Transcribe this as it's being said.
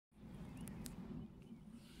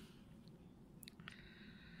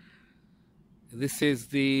This is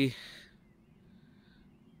the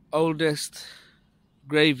oldest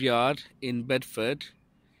graveyard in Bedford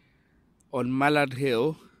on Mallard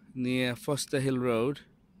Hill near Foster Hill Road.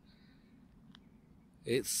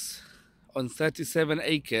 It's on 37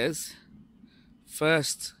 acres,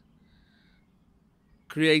 first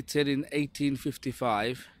created in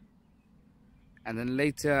 1855, and then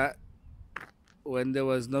later, when there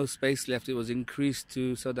was no space left, it was increased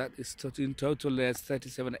to so that it's in total there's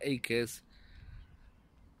 37 acres.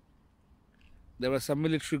 There were some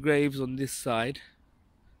military graves on this side.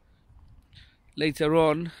 Later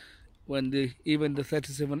on, when even the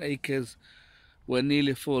 37 acres were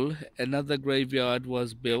nearly full, another graveyard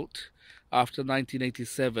was built after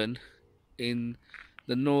 1987 in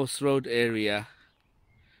the North Road area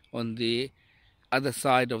on the other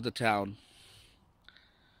side of the town,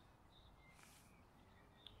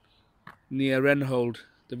 near Renhold,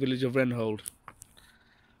 the village of Renhold.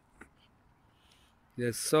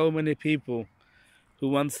 There's so many people who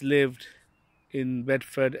once lived in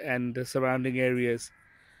Bedford and the surrounding areas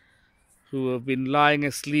who have been lying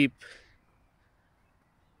asleep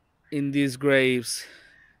in these graves,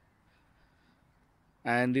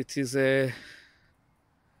 and it is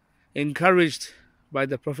encouraged by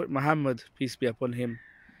the Prophet Muhammad, peace be upon him,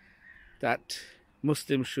 that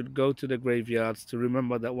Muslims should go to the graveyards to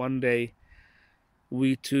remember that one day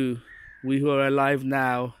we too, we who are alive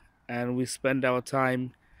now, and we spend our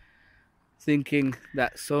time thinking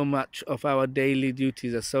that so much of our daily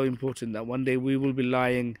duties are so important that one day we will be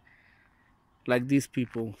lying like these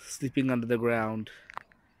people, sleeping under the ground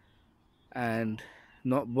and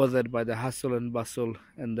not bothered by the hustle and bustle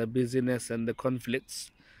and the busyness and the conflicts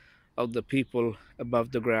of the people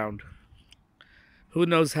above the ground. Who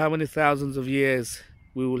knows how many thousands of years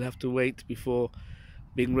we will have to wait before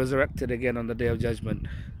being resurrected again on the Day of Judgment.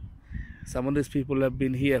 Some of these people have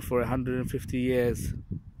been here for 150 years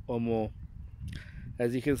or more.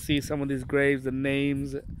 As you can see, some of these graves, the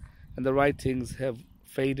names and the writings have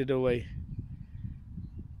faded away.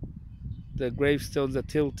 The gravestones are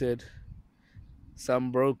tilted,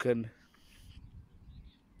 some broken.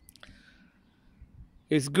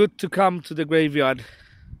 It's good to come to the graveyard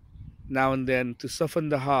now and then to soften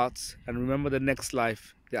the hearts and remember the next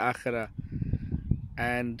life, the Akhirah,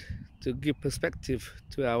 and to give perspective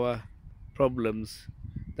to our problems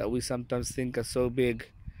that we sometimes think are so big,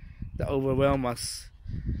 that overwhelm us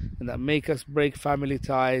and that make us break family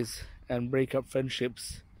ties and break up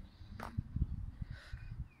friendships.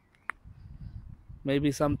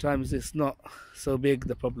 Maybe sometimes it's not so big,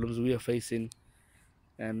 the problems we are facing,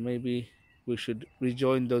 and maybe we should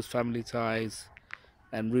rejoin those family ties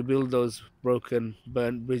and rebuild those broken,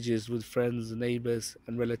 burnt bridges with friends, neighbors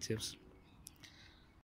and relatives.